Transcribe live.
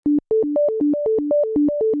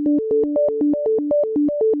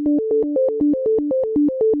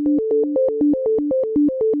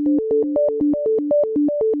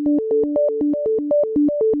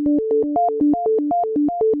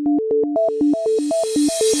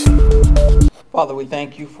Father, we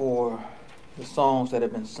thank you for the songs that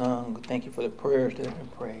have been sung. We thank you for the prayers that have been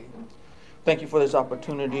prayed. Thank you for this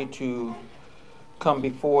opportunity to come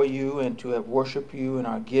before you and to have worshiped you in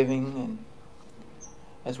our giving. And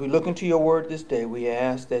as we look into your word this day, we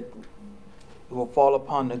ask that it will fall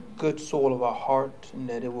upon the good soil of our heart and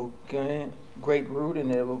that it will gain great root and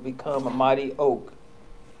that it will become a mighty oak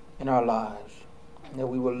in our lives. And that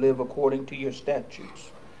we will live according to your statutes,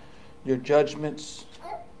 your judgments,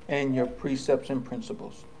 and your precepts and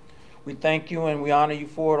principles. We thank you and we honor you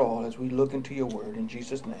for it all as we look into your word. In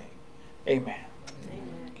Jesus' name, amen.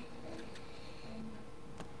 Amen.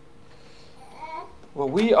 Well,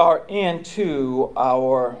 we are into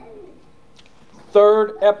our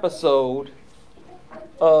third episode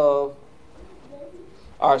of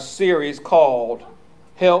our series called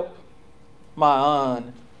Help My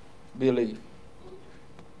Unbelief.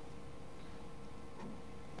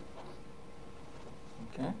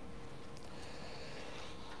 Okay.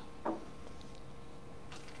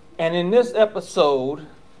 And in this episode,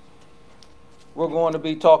 we're going to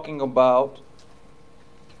be talking about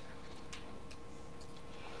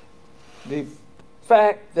the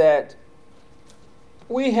fact that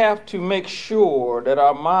we have to make sure that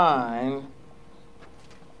our mind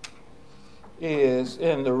is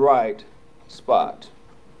in the right spot.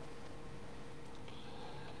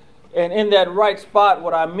 And in that right spot,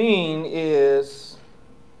 what I mean is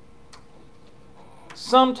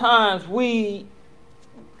sometimes we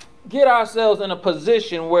get ourselves in a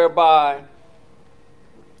position whereby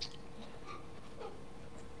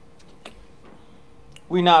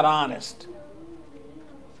we're not honest.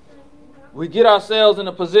 We get ourselves in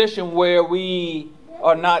a position where we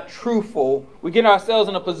are not truthful. We get ourselves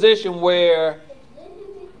in a position where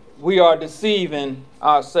we are deceiving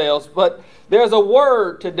ourselves. But there's a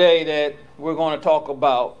word today that we're going to talk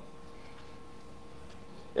about.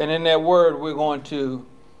 And in that word, we're going to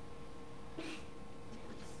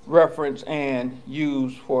reference and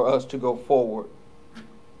use for us to go forward.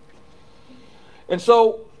 And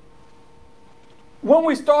so, when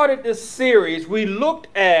we started this series, we looked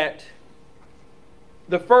at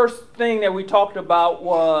the first thing that we talked about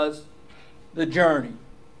was the journey.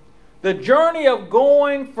 The journey of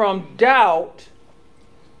going from doubt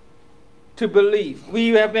to belief. We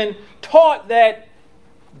have been taught that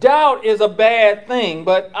doubt is a bad thing,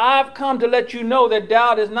 but I've come to let you know that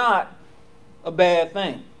doubt is not a bad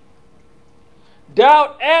thing.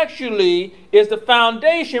 Doubt actually is the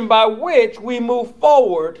foundation by which we move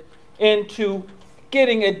forward into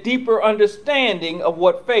getting a deeper understanding of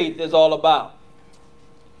what faith is all about.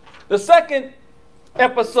 The second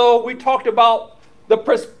episode, we talked about the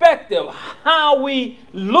perspective, how we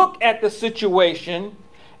look at the situation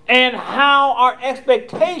and how our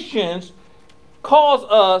expectations cause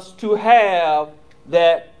us to have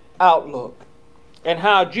that outlook, and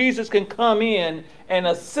how Jesus can come in and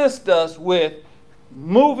assist us with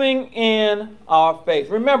moving in our faith.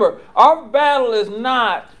 Remember, our battle is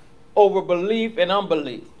not over belief and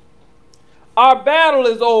unbelief. Our battle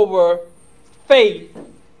is over faith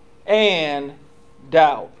and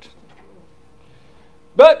doubt.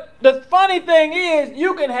 But the funny thing is,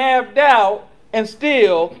 you can have doubt and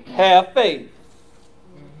still have faith.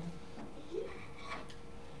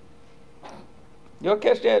 You'll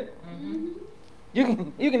catch that?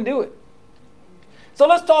 Mm-hmm. You can do it. So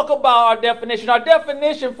let's talk about our definition. Our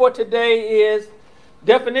definitions for today is,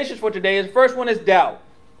 the first one is doubt.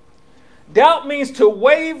 Doubt means to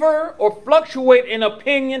waver or fluctuate in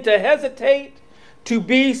opinion, to hesitate, to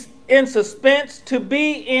be in suspense, to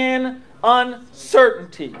be in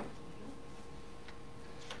uncertainty.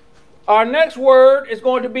 Our next word is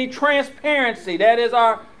going to be transparency. That is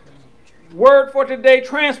our word for today,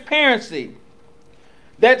 transparency.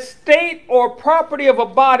 That state or property of a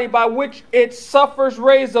body by which it suffers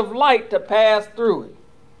rays of light to pass through it,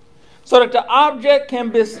 so that the object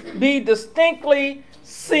can be distinctly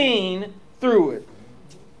seen through it.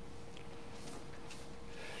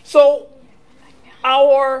 So,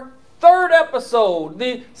 our third episode,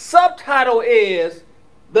 the subtitle is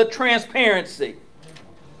The Transparency.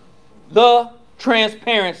 The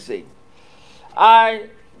Transparency. I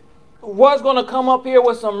was going to come up here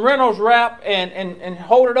with some Reynolds wrap and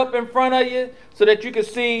hold it up in front of you so that you can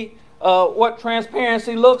see what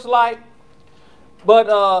transparency looks like. But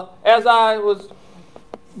as I was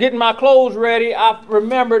getting my clothes ready, I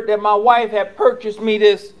remembered that my wife had purchased me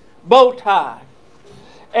this bow tie.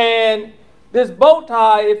 And this bow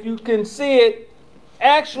tie, if you can see it,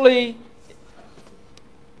 actually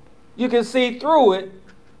you can see through it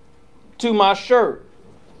to my shirt,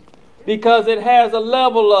 because it has a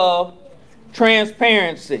level of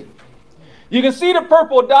transparency. You can see the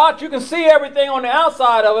purple dot. You can see everything on the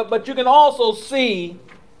outside of it, but you can also see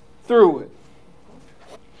through it.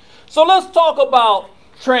 So let's talk about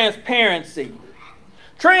transparency.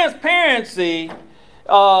 Transparency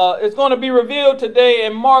is going to be revealed today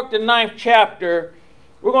in Mark the 9th chapter.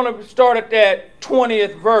 We're going to start at that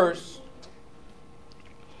 20th verse.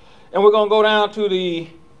 And we're going to go down to the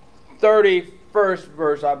 31st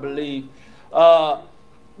verse, I believe. But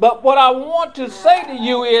what I want to say to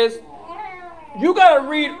you is, you got to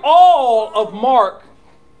read all of Mark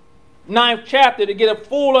 9th chapter to get a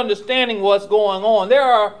full understanding of what's going on. There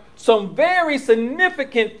are some very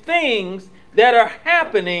significant things that are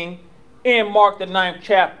happening in Mark the 9th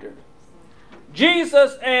chapter.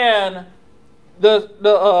 Jesus and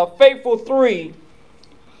the faithful three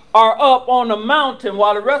are up on the mountain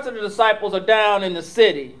while the rest of the disciples are down in the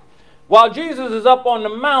city. While Jesus is up on the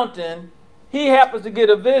mountain, he happens to get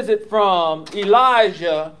a visit from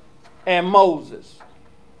Elijah and Moses.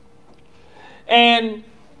 And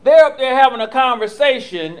they're up there having a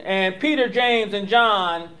conversation, and Peter, James, and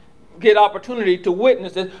John get opportunity to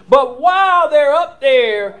witness this. But while they're up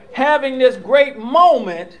there having this great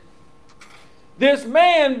moment, this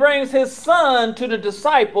man brings his son to the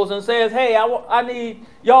disciples and says, hey, I need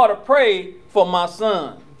y'all to pray for my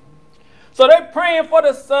son. So they're praying for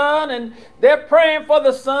the son, and they're praying for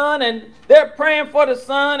the son, and they're praying for the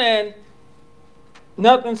son, and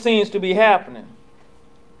nothing seems to be happening.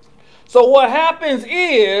 So what happens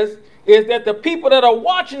is that the people that are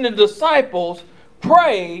watching the disciples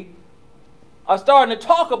pray are starting to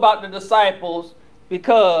talk about the disciples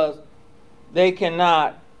because they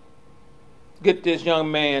cannot get this young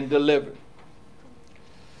man delivered.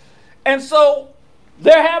 And so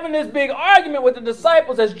they're having this big argument with the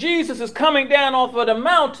disciples as Jesus is coming down off of the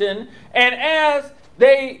mountain. And as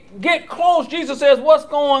they get close, Jesus says, what's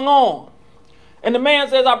going on? And the man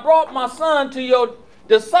says, I brought my son to your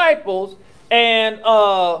disciples and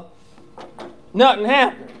nothing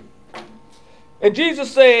happened. And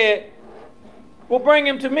Jesus said, well, bring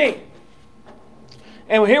him to me.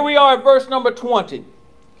 And here we are at verse number 20.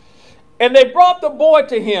 And they brought the boy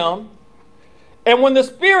to him, and when the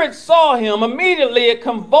spirit saw him, immediately it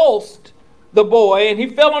convulsed the boy, and he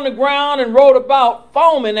fell on the ground and rolled about,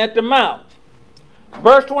 foaming at the mouth.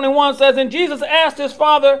 Verse 21 says, and Jesus asked his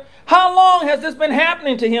father, how long has this been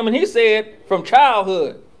happening to him? And he said, from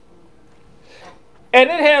childhood. And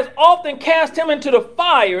it has often cast him into the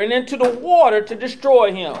fire and into the water to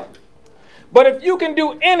destroy him. But if you can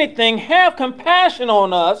do anything, have compassion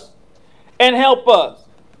on us and help us.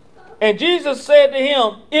 And Jesus said to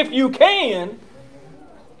him, if you can,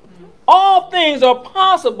 all things are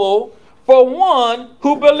possible for one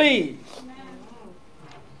who believes.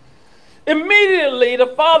 Immediately, the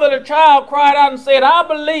father of the child cried out and said, I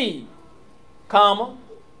believe, comma,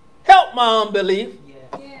 help my unbelief.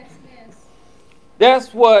 Yes.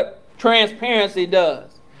 That's what transparency does.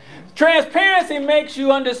 Transparency makes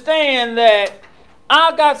you understand that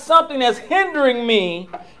I got something that's hindering me,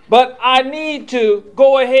 but I need to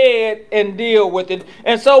go ahead and deal with it.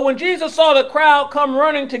 And so when Jesus saw the crowd come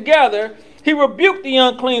running together, he rebuked the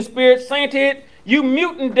unclean spirit, saying to it, you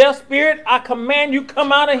mutant deaf spirit, I command you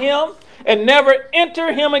come out of him and never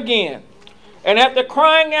enter him again. And after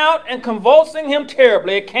crying out and convulsing him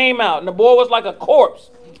terribly, it came out, and the boy was like a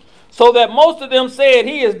corpse, so that most of them said,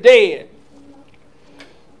 he is dead.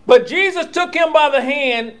 But Jesus took him by the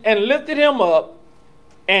hand and lifted him up,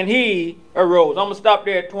 and he arose. I'm going to stop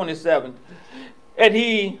there at 27. And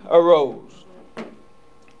he arose.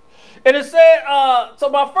 And it said, so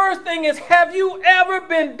my first thing is, have you ever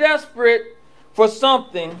been desperate for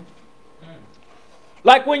something?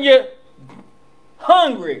 Like when you're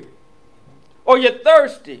hungry or you're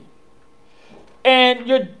thirsty and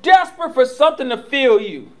you're desperate for something to fill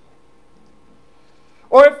you.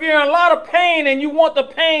 Or if you're in a lot of pain and you want the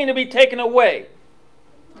pain to be taken away.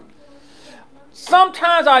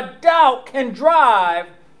 Sometimes our doubt can drive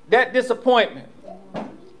that disappointment.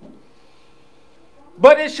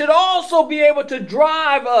 But it should also be able to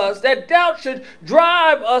drive us, that doubt should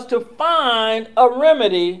drive us to find a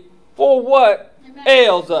remedy for what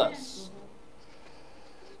ails us.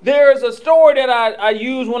 There is a story that I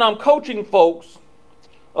use when I'm coaching folks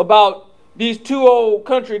about these two old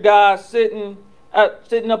country guys sitting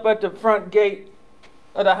up at the front gate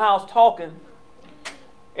of the house talking.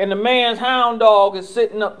 And the man's hound dog is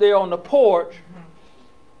sitting up there on the porch,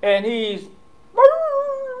 and he's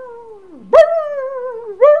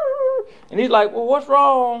like, well, what's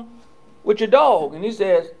wrong with your dog? And he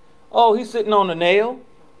says, oh, he's sitting on a nail.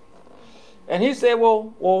 And he said,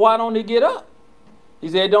 well, why don't he get up? He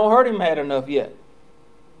said, it don't hurt him bad enough yet.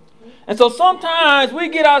 And so sometimes we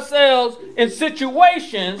get ourselves in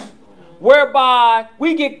situations whereby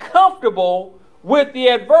we get comfortable with the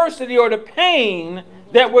adversity or the pain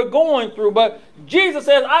that we're going through. But Jesus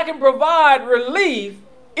says, I can provide relief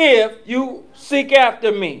if you seek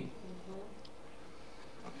after me.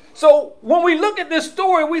 So when we look at this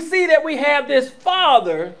story, we see that we have this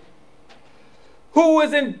father who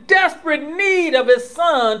is in desperate need of his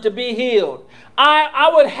son to be healed.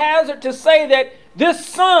 I would hazard to say that this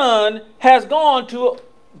son has gone to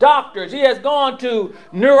doctors. He has gone to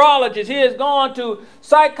neurologists. He has gone to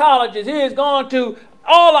psychologists. He has gone to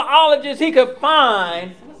all the ologists he could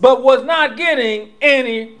find, but was not getting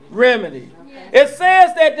any remedy. It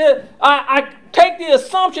says that I take the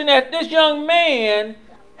assumption that this young man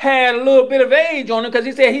had a little bit of age on him, because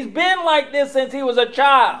he said he's been like this since he was a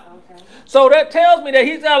child. Okay. So that tells me that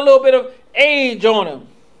he's got a little bit of age on him.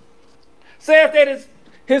 Says that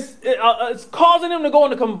it's causing him to go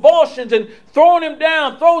into convulsions and throwing him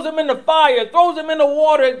down, throws him in the fire, throws him in the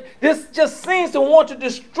water. This just seems to want to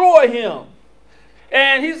destroy him.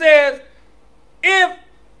 And he says, if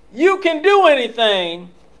you can do anything,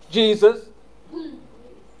 Jesus,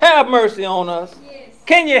 have mercy on us. Yes.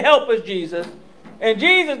 Can you help us, Jesus? And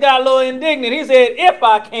Jesus got a little indignant. He said, if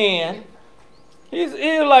I can. He's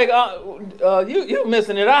like, you're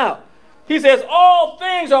missing it out. He says, all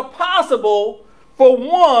things are possible for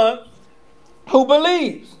one who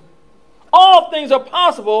believes. All things are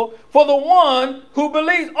possible for the one who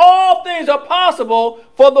believes. All things are possible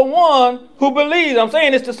for the one who believes. I'm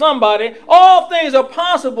saying this to somebody. All things are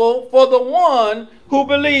possible for the one who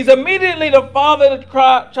believes. Immediately the father of the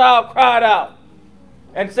child cried out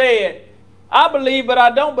and said, I believe, but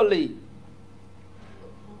I don't believe.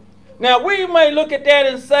 Now, we may look at that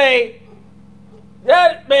and say,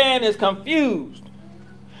 that man is confused.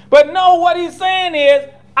 But no, what he's saying is,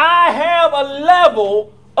 I have a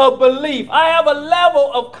level of belief. I have a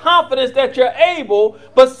level of confidence that you're able,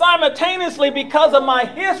 but simultaneously, because of my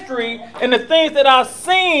history and the things that I've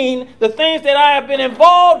seen, the things that I have been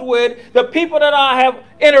involved with, the people that I have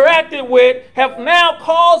interacted with, have now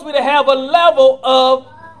caused me to have a level of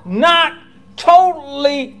not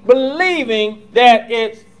totally believing that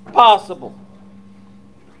it's possible.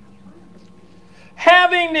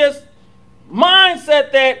 Having this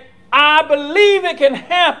mindset that I believe it can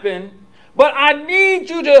happen, but I need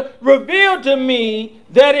you to reveal to me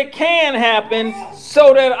that it can happen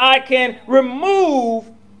so that I can remove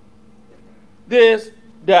this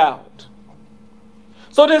doubt.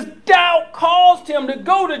 So this doubt caused him to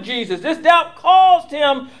go to Jesus. This doubt caused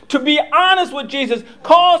him to be honest with Jesus,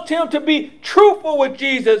 caused him to be truthful with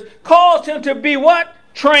Jesus, caused him to be what?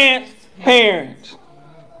 Transparent.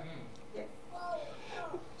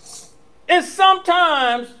 And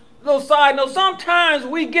sometimes, little side note, sometimes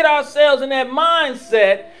we get ourselves in that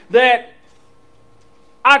mindset that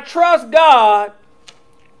I trust God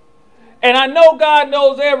and I know God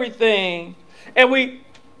knows everything, and we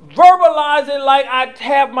verbalize it like I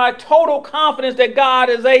have my total confidence that God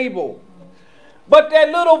is able. But that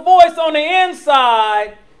little voice on the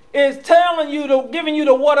inside is telling you, giving you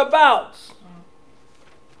the whatabouts.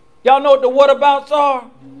 Y'all know what the whatabouts are?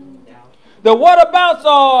 The whatabouts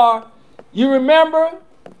are, you remember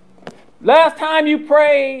last time you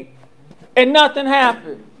prayed and nothing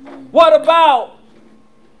happened. What about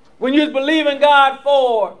when you was believing God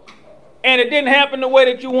for and it didn't happen the way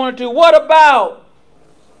that you wanted to? What about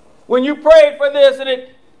when you prayed for this and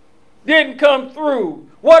it didn't come through?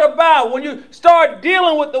 What about when you start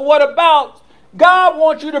dealing with the whatabouts? God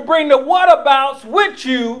wants you to bring the whatabouts with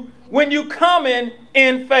you when you come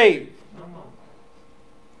in faith.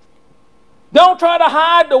 Don't try to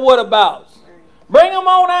hide the whatabouts. Bring them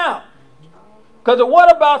on out. Because the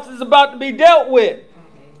whatabouts is about to be dealt with.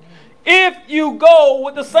 If you go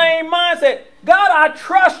with the same mindset, God, I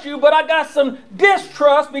trust you, but I got some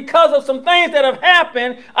distrust because of some things that have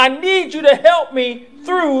happened. I need you to help me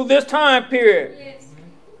through this time period. Yes.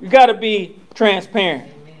 You got to be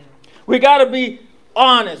transparent. Amen. We got to be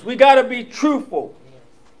honest. We got to be truthful.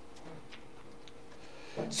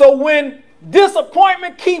 So when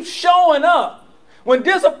disappointment keeps showing up, when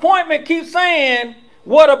disappointment keeps saying,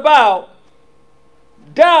 what about?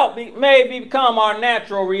 Doubt may become our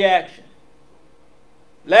natural reaction.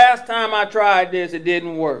 Last time I tried this, it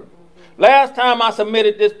didn't work. Last time I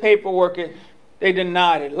submitted this paperwork, they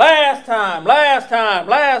denied it. Last time.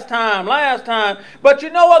 But you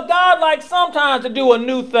know what? God likes sometimes to do a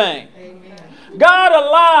new thing. Amen. God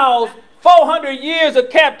allows 400 years of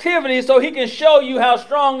captivity so he can show you how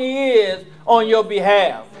strong he is on your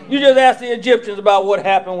behalf. You just ask the Egyptians about what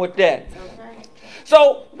happened with that.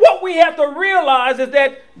 So what we have to realize is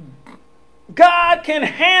that God can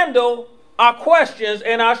handle our questions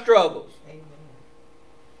and our struggles. Amen.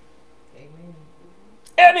 Amen.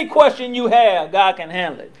 Any question you have, God can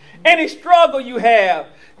handle it. Any struggle you have,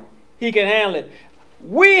 He can handle it.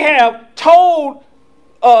 We have told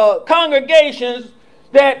congregations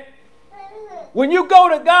that when you go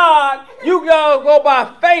to God, you gotta go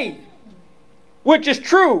by faith, which is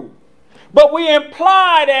true. But we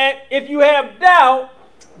imply that if you have doubt,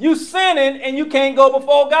 you sinning and you can't go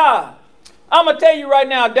before God. I'm going to tell you right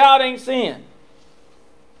now, doubt ain't sin.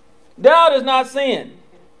 Doubt is not sin.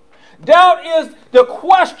 Doubt is the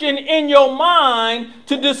question in your mind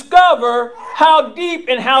to discover how deep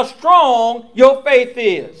and how strong your faith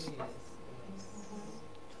is.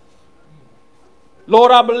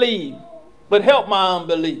 Lord, I believe, but help my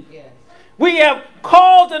unbelief. Yes. We have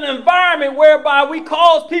caused an environment whereby we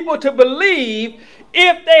cause people to believe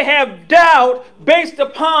if they have doubt based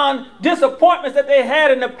upon disappointments that they had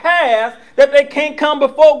in the past, that they can't come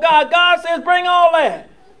before God. God says, bring all that.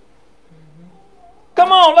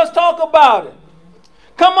 Come on, let's talk about it.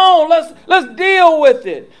 Come on, let's deal with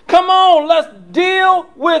it. Come on, let's deal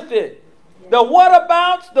with it. The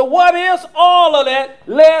whatabouts, the what ifs, all of that,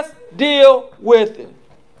 let's deal with it.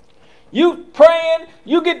 You praying,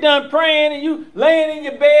 you get done praying, and you laying in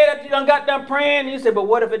your bed after you done got done praying, and you say, but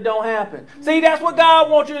what if it don't happen? See, that's what God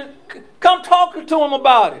wants you to come talk to Him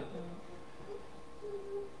about it.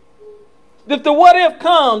 If the what if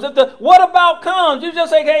comes, if the what about comes, you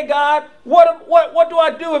just say, hey, God, what do I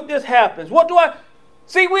do if this happens?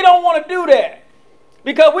 See, we don't want to do that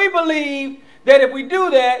because we believe that if we do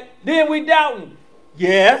that, then we doubting.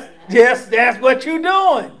 Yes, that's what you're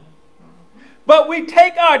doing. But we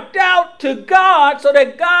take our doubt to God so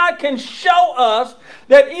that God can show us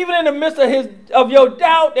that even in the midst of your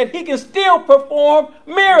doubt, that He can still perform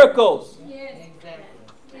miracles. Yes. Exactly.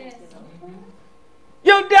 Yes.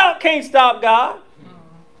 Your doubt can't stop God.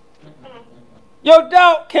 Your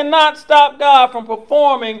doubt cannot stop God from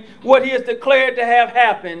performing what He has declared to have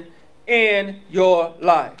happened in your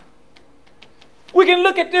life. We can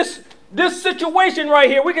look at this situation right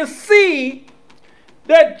here. We can see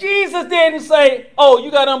that Jesus didn't say, oh, you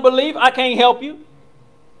got unbelief, I can't help you.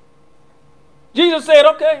 Jesus said,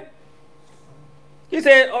 okay. He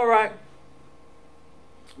said, all right.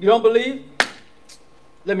 You don't believe?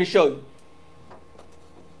 Let me show you.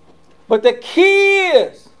 But the key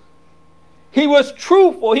is, He was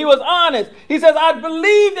truthful. He was honest. He says, I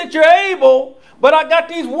believe that you're able, but I got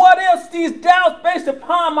these what ifs, these doubts based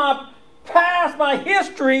upon my past, my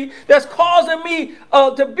history, that's causing me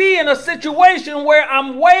to be in a situation where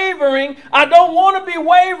I'm wavering. I don't want to be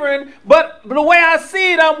wavering, but the way I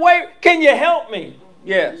see it, I'm wavering. Can you help me?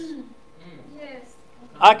 Yes. Yes.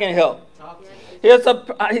 I can help. He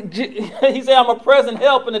said, I'm a present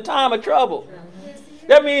help in the time of trouble.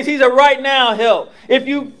 That means He's a right now help. If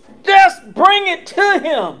you just bring it to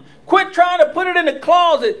Him, quit trying to put it in the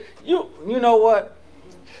closet. You know what?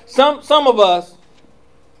 Some of us,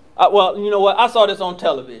 well, you know what? I saw this on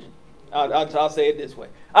television. I'll say it this way.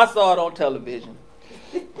 I saw it on television.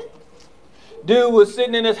 Dude was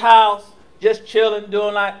sitting in his house, just chilling,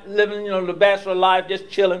 living, the bachelor life, just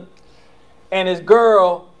chilling. And his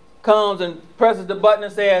girl comes and presses the button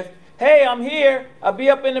and says, hey, I'm here. I'll be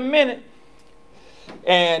up in a minute.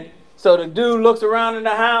 And so the dude looks around in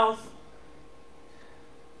the house,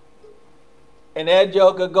 and that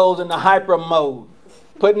joker goes into hyper mode.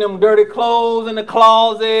 Putting them dirty clothes in the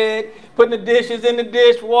closet, putting the dishes in the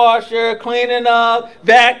dishwasher, cleaning up,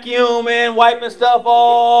 vacuuming, wiping stuff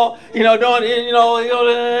off, then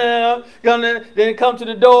come to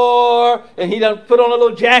the door, and he done put on a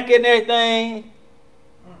little jacket and everything.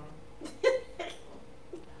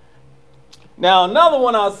 Now, another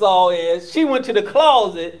one I saw is she went to the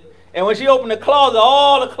closet, and when she opened the closet,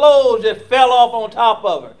 all the clothes just fell off on top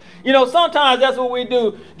of her. Sometimes that's what we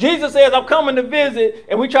do. Jesus says, I'm coming to visit,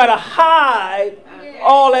 and we try to hide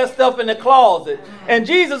all that stuff in the closet. And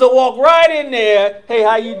Jesus will walk right in there. Hey,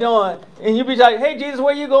 how you doing? And you'll be like, hey, Jesus,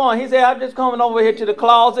 where you going? He said, I'm just coming over here to the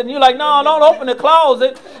closet. And you're like, no, don't open the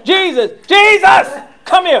closet. Jesus,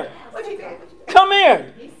 come here. Come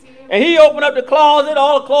here. And he opened up the closet.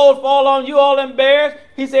 All the clothes fall on you, all embarrassed.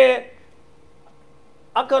 He said,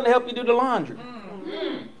 I couldn't help you do the laundry.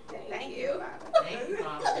 Thank you.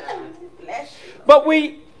 But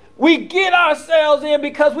we get ourselves in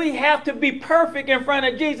because we have to be perfect in front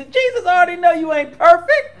of Jesus. Jesus already know you ain't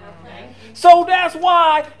perfect. Okay. So that's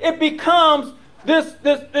why it becomes this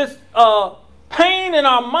pain in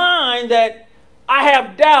our mind that I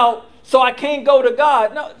have doubt, so I can't go to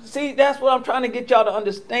God. No, see, that's what I'm trying to get y'all to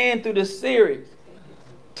understand through this series.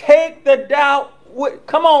 Take the doubt.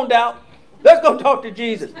 Come on, doubt. Let's go talk to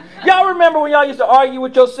Jesus. Y'all remember when y'all used to argue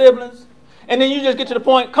with your siblings? And then you just get to the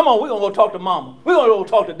point, come on, we're going to go talk to mama. We're going to go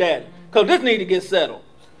talk to daddy. Because this need to get settled.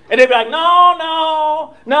 And they'd be like,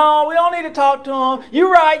 no, we don't need to talk to him.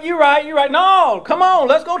 You're right. No, come on,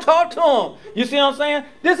 let's go talk to him. You see what I'm saying?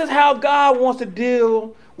 This is how God wants to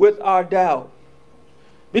deal with our doubt.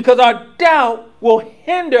 Because our doubt will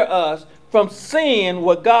hinder us from seeing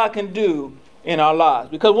what God can do in our lives.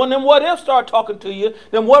 Because when them what ifs start talking to you,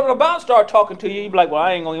 then what about start talking to you, you be like, well,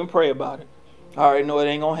 I ain't going to even pray about it. I already know it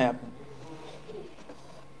ain't going to happen.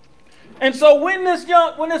 And so when this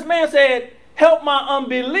man said, help my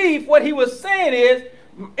unbelief, what he was saying is,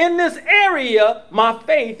 in this area, my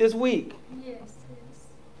faith is weak. Yes.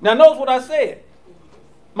 Now notice what I said.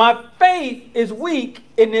 My faith is weak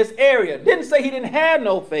in this area. Didn't say he didn't have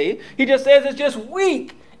no faith. He just says it's just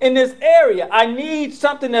weak in this area. I need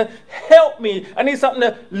something to help me. I need something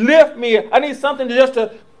to lift me. I need something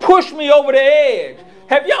to push me over the edge.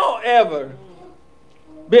 Have y'all ever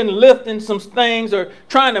been lifting some things or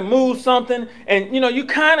trying to move something, and you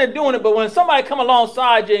kind of doing it, but when somebody come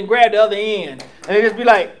alongside you and grab the other end, and they just be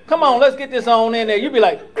like, come on, let's get this on in there, you be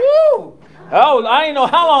like, woo! I didn't know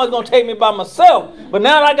how long it's going to take me by myself, but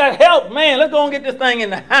now that I got help, man, let's go and get this thing in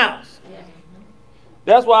the house.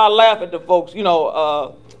 That's why I laugh at the folks.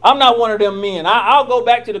 I'm not one of them men. I'll go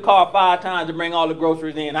back to the car 5 times to bring all the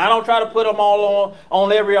groceries in. I don't try to put them all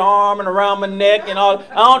on every arm and around my neck and all.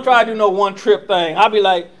 I don't try to do no one trip thing. I'll be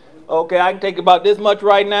like, okay, I can take about this much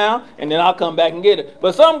right now, and then I'll come back and get it.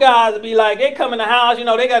 But some guys will be like, they come in the house, they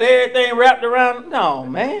got everything wrapped around. No,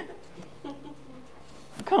 man.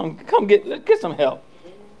 Come get some help.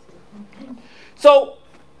 So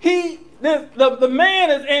the man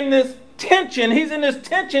is in this tension. He's in this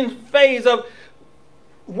tension phase of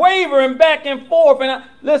wavering back and forth. And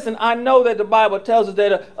I know that the Bible tells us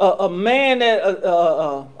that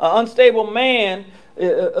an unstable man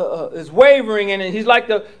is wavering, and he's like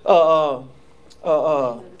the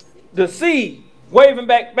sea waving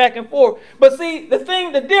back and forth. But see,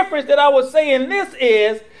 the difference that I would say in this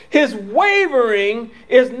is his wavering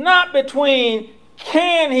is not between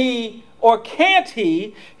can he or can't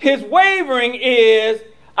he. His wavering is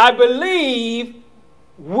I believe,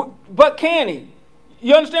 but can he?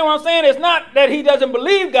 You understand what I'm saying? It's not that he doesn't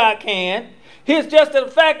believe God can. It's just the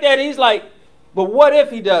fact that he's like, but what if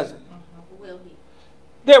he doesn't? Will he?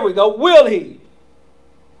 There we go. Will he?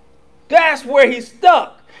 That's where he's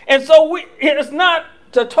stuck. And so it's not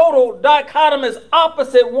the total dichotomous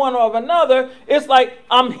opposite one of another. It's like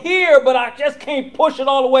I'm here, but I just can't push it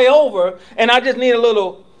all the way over, and I just need a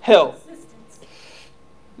little help. Assistance.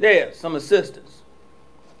 Yeah, some assistance.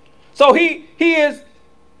 So he is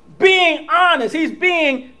being honest. He's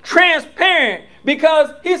being transparent because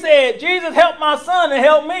he said, Jesus, help my son and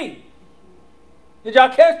help me. Did y'all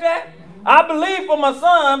catch that? I believe for my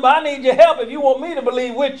son, but I need your help if you want me to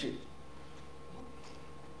believe with you.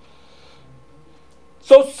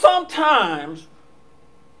 So sometimes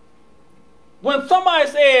when somebody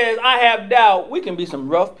says, I have doubt, we can be some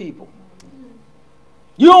rough people.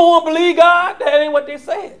 You don't want to believe God? That ain't what they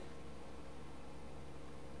said.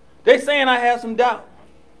 They're saying I have some doubt.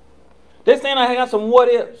 They're saying I got some what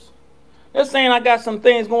ifs. They're saying I got some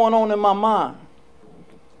things going on in my mind.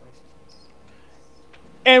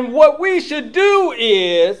 And what we should do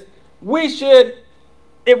is,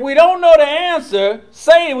 if we don't know the answer,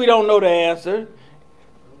 say we don't know the answer,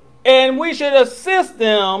 and we should assist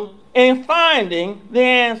them in finding the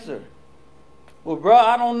answer. Well, bro,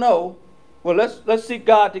 I don't know. Well, let's seek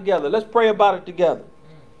God together. Let's pray about it together.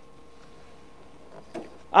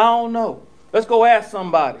 I don't know. Let's go ask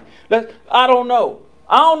somebody. I don't know.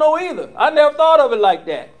 I don't know either. I never thought of it like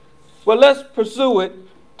that. Well, let's pursue it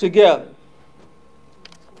together.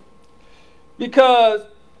 Because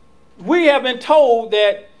we have been told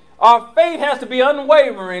that our faith has to be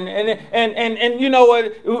unwavering, and you know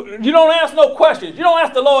what? You don't ask no questions. You don't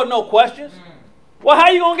ask the Lord no questions. Well, how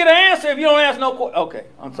are you going to get an answer if you don't ask no questions? Okay,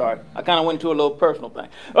 I'm sorry. I kind of went into a little personal thing.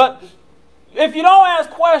 But if you don't ask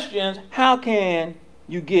questions, how can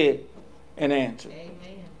you get an answer? Amen.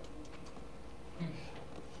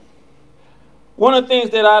 One of the things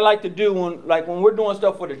that I like to do when we're doing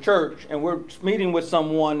stuff for the church and we're meeting with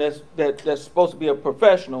someone that's supposed to be a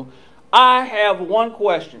professional, I have one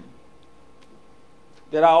question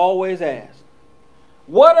that I always ask.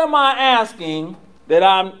 What am I asking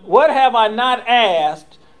what have I not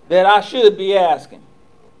asked that I should be asking?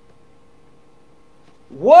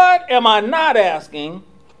 What am I not asking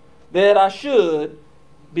that I should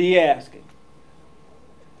be asking?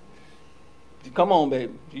 Come on,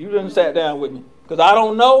 baby. You done sat down with me. Because I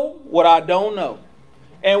don't know what I don't know.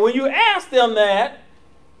 And when you ask them that,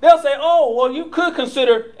 They'll say, oh, well, you could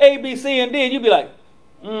consider A, B, C, and D. And you'd be like,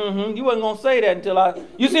 you wasn't going to say that until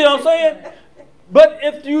you see what I'm saying? But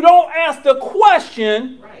if you don't ask the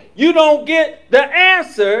question, you don't get the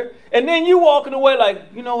answer. And then you walking away like,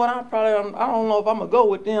 you know what, I don't know if I'm going to go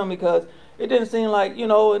with them because it didn't seem like,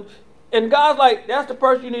 and God's like, that's the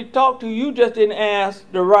person you need to talk to. You just didn't ask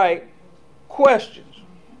the right questions.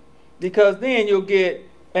 Because then you'll get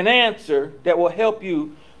an answer that will help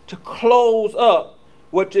you to close up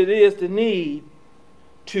what it is the need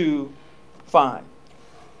to find.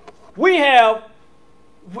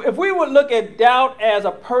 If we would look at doubt as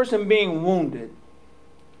a person being wounded,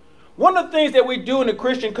 one of the things that we do in the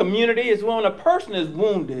Christian community is when a person is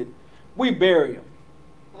wounded, we bury him.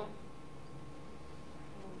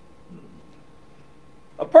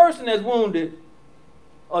 A person that's wounded,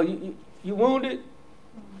 oh, you wounded?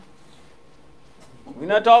 We're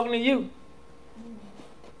not talking to you.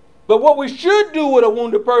 But what we should do with a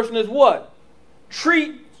wounded person is what?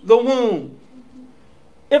 Treat the wound.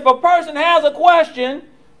 If a person has a question,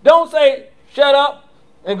 don't say, shut up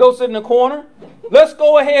and go sit in the corner. Let's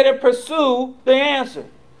go ahead and pursue the answer.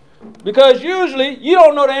 Because usually you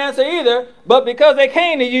don't know the answer either, but because they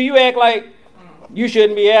came to you, you act like you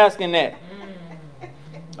shouldn't be asking that.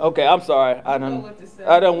 Okay, I'm sorry. I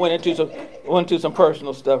done went into some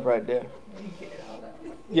personal stuff right there.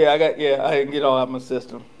 I can get all out of my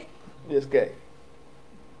system. This guy.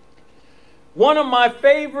 One of my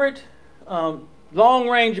favorite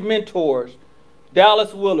long-range mentors,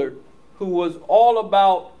 Dallas Willard, who was all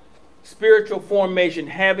about spiritual formation,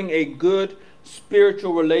 having a good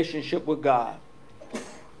spiritual relationship with God.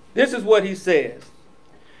 This is what he says.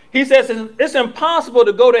 He says it's impossible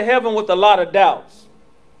to go to heaven with a lot of doubts.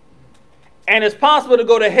 And it's possible to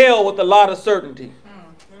go to hell with a lot of certainty.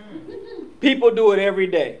 People do it every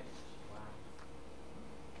day.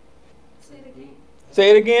 Say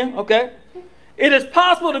it again, okay? It is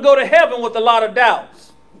possible to go to heaven with a lot of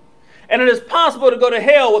doubts. And it is possible to go to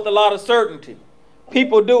hell with a lot of certainty.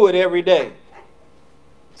 People do it every day.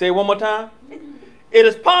 Say it one more time. It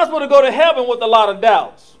is possible to go to heaven with a lot of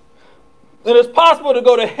doubts. It is possible to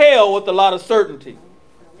go to hell with a lot of certainty.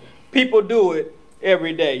 People do it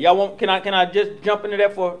every day. Y'all want? Can I just jump into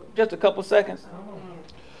that for just a couple seconds?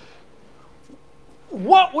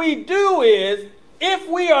 What we do is, if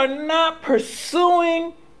we are not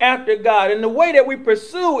pursuing after God, and the way that we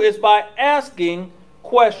pursue is by asking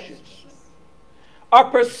questions. Our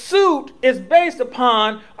pursuit is based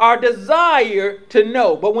upon our desire to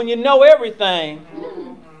know. But when you know everything,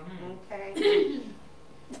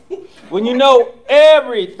 when you know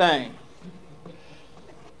everything,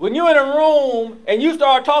 when you're in a room and you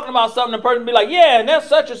start talking about something, the person be like, yeah, and that's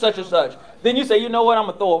such and such and such. Then you say, you know what, I'm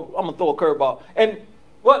gonna throw a curveball. And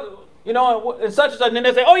what, and such and such, and then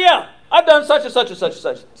they say, oh yeah, I've done such and such and such and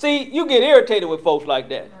such. See, you get irritated with folks like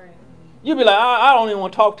that. You be like, I don't even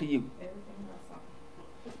want to talk to you.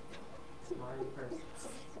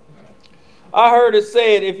 I heard it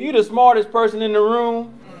said, if you're the smartest person in the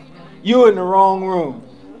room, you're in the wrong room.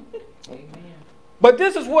 But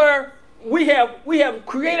this is where we have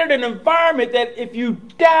created an environment that if you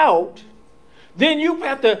doubt, then you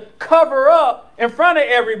have to cover up in front of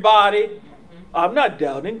everybody. I'm not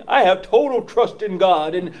doubting. I have total trust in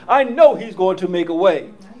God, and I know He's going to make a way.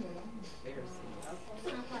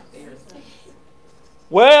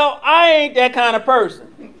 Well, I ain't that kind of person.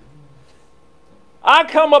 I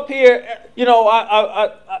come up here,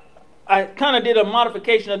 I kind of did a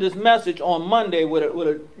modification of this message on Monday with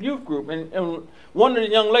a youth group, and one of the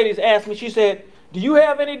young ladies asked me, she said, do you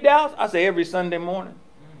have any doubts? I say, every Sunday morning.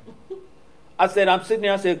 I said, I'm sitting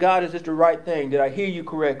there, I said, God, is this the right thing? Did I hear you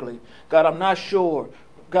correctly? God, I'm not sure.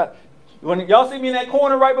 God, when y'all see me in that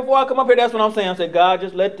corner right before I come up here, that's what I'm saying. I said, God,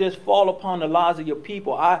 just let this fall upon the lives of your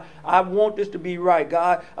people. I want this to be right.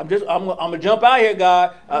 God, I'm going to jump out here,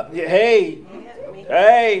 God. Hey.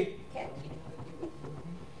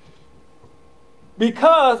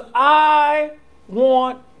 Because I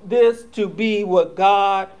want this to be what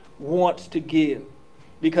God wants to give.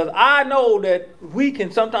 Because I know that we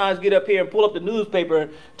can sometimes get up here and pull up the newspaper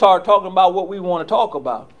and start talking about what we want to talk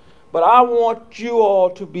about. But I want you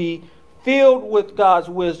all to be filled with God's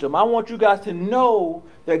wisdom. I want you guys to know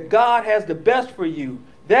that God has the best for you.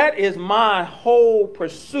 That is my whole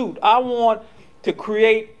pursuit. I want to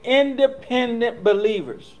create independent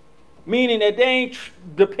believers, meaning that they ain't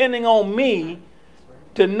depending on me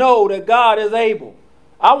to know that God is able.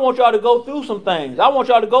 I want y'all to go through some things. I want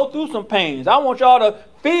y'all to go through some pains. I want y'all to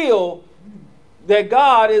feel that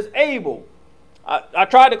God is able. I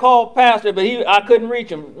tried to call Pastor, but I couldn't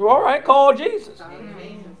reach him. All right, call Jesus.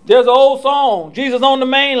 There's an old song, Jesus on the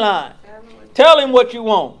main line. Tell him what you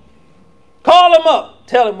want. Call him up.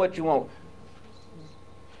 Tell him what you want.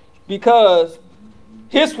 Because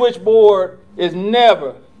his switchboard is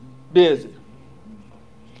never busy.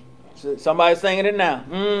 Somebody's singing it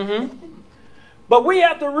now. But we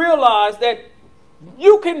have to realize that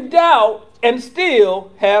you can doubt and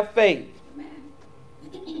still have faith.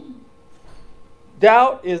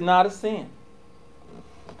 Doubt is not a sin.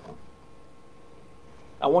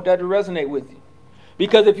 I want that to resonate with you.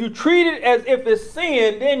 Because if you treat it as if it's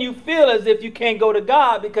sin, then you feel as if you can't go to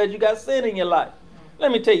God because you got sin in your life.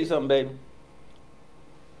 Let me tell you something, baby.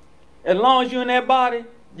 As long as you're in that body,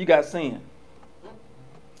 you got sin.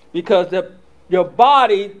 Because your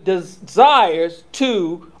body desires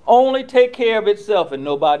to only take care of itself and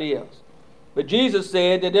nobody else. But Jesus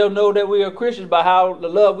said that they'll know that we are Christians by how the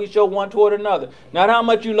love we show one toward another. Not how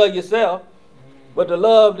much you love yourself, but the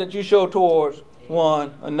love that you show towards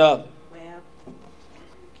one another.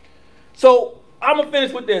 So I'm going to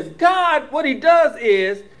finish with this. God, what he does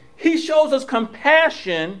is he shows us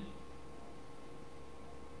compassion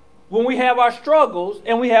when we have our struggles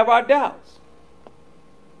and we have our doubts.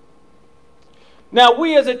 Now,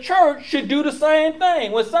 we as a church should do the same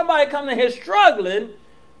thing. When somebody comes in here struggling,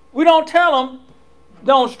 we don't tell them,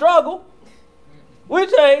 don't struggle. We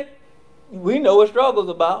say, we know what struggle's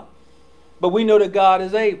about, but we know that God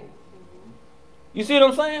is able. You see what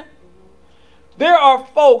I'm saying? There are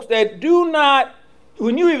folks that do not,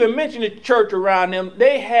 when you even mention the church around them,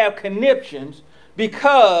 they have conniptions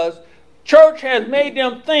because church has made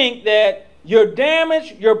them think that you're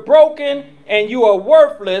damaged, you're broken, and you are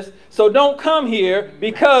worthless, so don't come here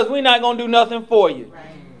because we're not going to do nothing for you.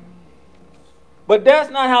 But that's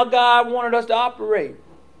not how God wanted us to operate.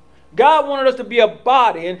 God wanted us to be a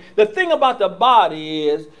body. And the thing about the body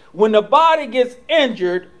is, when the body gets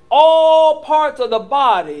injured, all parts of the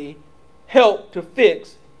body help to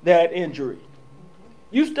fix that injury.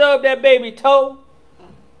 You stub that baby toe,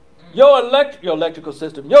 your electrical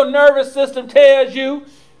system, your nervous system tells you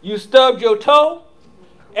you stubbed your toe,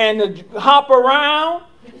 and to hop around,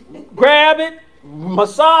 grab it,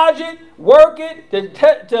 massage it, work it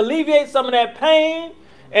to alleviate some of that pain.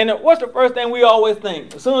 And what's the first thing we always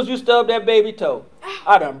think? As soon as you stub that baby toe,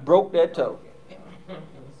 I done broke that toe.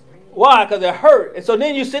 Why? Because it hurt. And so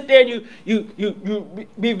then you sit there and you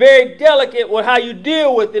be very delicate with how you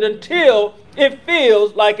deal with it until it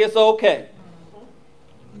feels like it's okay.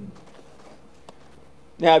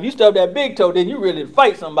 Now, if you stub that big toe, then you ready to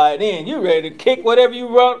fight somebody. Then you ready to kick whatever you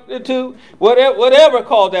run into, whatever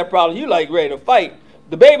caused that problem. You like ready to fight.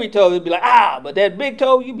 The baby toe would be like, but that big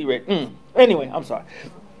toe, you be ready. Anyway, I'm sorry.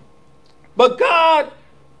 But God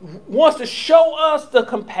wants to show us the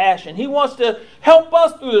compassion. He wants to help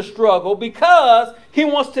us through the struggle because he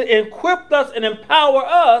wants to equip us and empower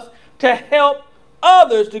us to help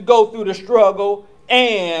others to go through the struggle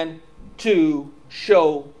and to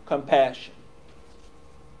show compassion.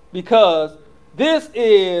 Because this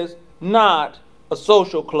is not a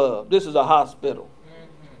social club. This is a hospital.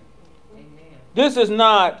 This is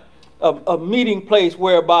not a meeting place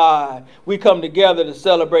whereby we come together to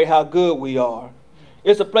celebrate how good we are.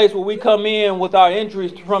 It's a place where we come in with our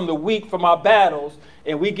injuries from the week, from our battles,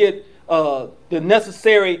 and we get the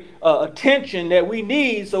necessary attention that we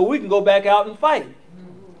need so we can go back out and fight.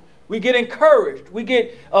 We get encouraged. We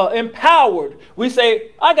get empowered. We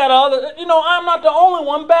say, I'm not the only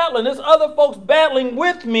one battling. There's other folks battling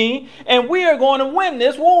with me, and we are going to win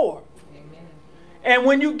this war. Amen. And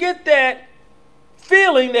when you get that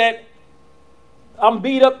feeling that I'm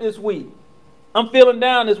beat up this week, I'm feeling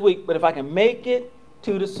down this week, but if I can make it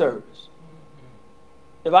to the service,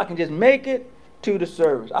 if I can just make it to the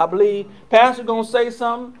service, I believe Pastor's going to say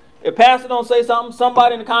something. If Pastor don't say something,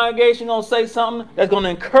 somebody in the congregation going to say something that's going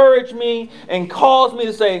to encourage me and cause me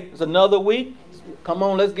to say, it's another week. Come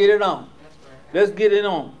on, let's get it on. Let's get it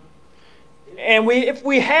on. And if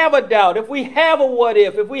we have a doubt, if we have a what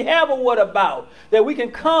if we have a what about, that we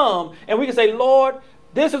can come and we can say, Lord,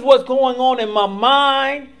 this is what's going on in my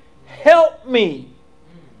mind. Help me.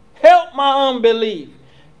 Help my unbelief.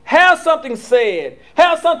 Have something said,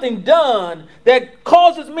 have something done that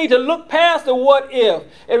causes me to look past the what if.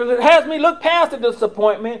 It has me look past the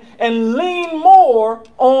disappointment and lean more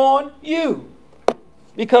on you.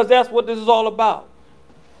 Because that's what this is all about.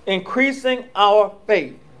 Increasing our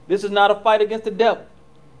faith. This is not a fight against the devil.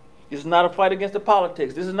 This is not a fight against the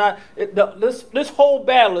politics. This is not. This whole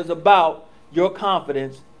battle is about your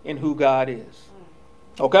confidence in who God is.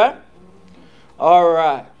 Okay? All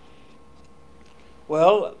right.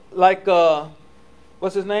 Well, like,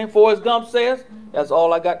 what's his name? Forrest Gump says, that's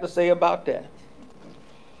all I got to say about that.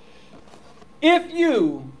 If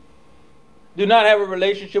you do not have a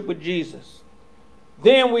relationship with Jesus,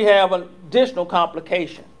 then we have an additional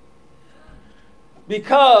complication.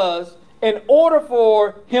 Because in order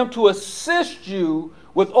for him to assist you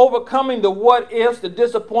with overcoming the what ifs, the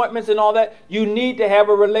disappointments and all that, you need to have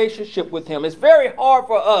a relationship with him. It's very hard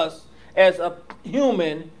for us as a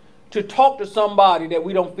human to talk to somebody that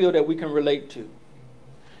we don't feel that we can relate to.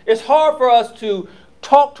 It's hard for us to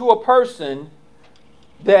talk to a person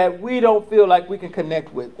that we don't feel like we can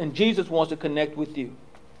connect with. And Jesus wants to connect with you.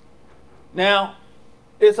 Now,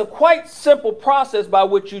 it's a quite simple process by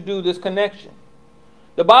which you do this connection.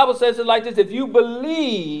 The Bible says it like this: if you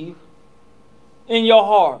believe in your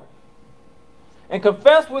heart and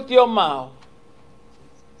confess with your mouth,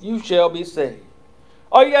 you shall be saved.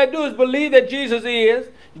 All you got to do is believe that Jesus is,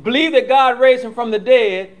 believe that God raised him from the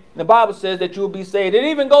dead, and the Bible says that you will be saved. It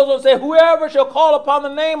even goes on to say, whoever shall call upon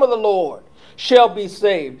the name of the Lord shall be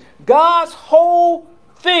saved. God's whole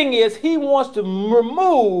thing is he wants to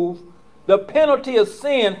remove the penalty of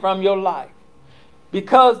sin from your life.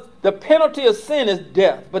 Because the penalty of sin is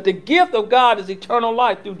death, but the gift of God is eternal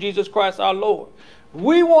life through Jesus Christ our Lord.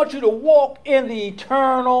 We want you to walk in the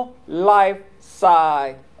eternal life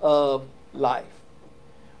side of life.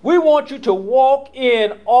 We want you to walk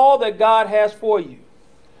in all that God has for you.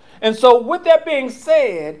 And so with that being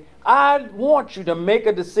said, I want you to make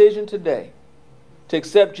a decision today to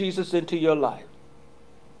accept Jesus into your life.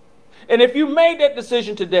 And if you made that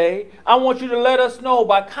decision today, I want you to let us know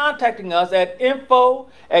by contacting us at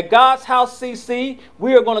info@God's House CC.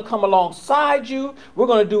 We are going to come alongside you. We're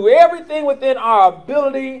going to do everything within our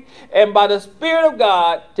ability and by the Spirit of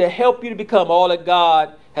God to help you to become all that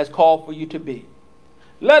God has called for you to be.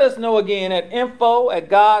 Let us know again at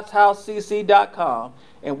info@godshousecc.com,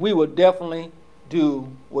 and we will definitely do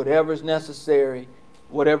whatever is necessary,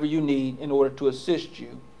 whatever you need in order to assist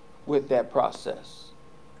you with that process.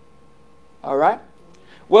 All right?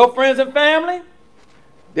 Well, friends and family,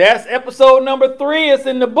 that's episode number 3. It's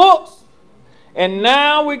in the books. And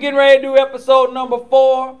now we're getting ready to do episode number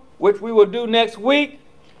 4, which we will do next week.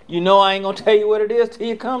 You know I ain't going to tell you what it is till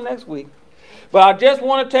you come next week. But I just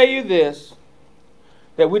want to tell you this,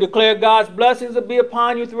 that we declare God's blessings to be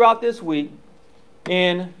upon you throughout this week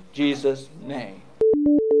in Jesus' name.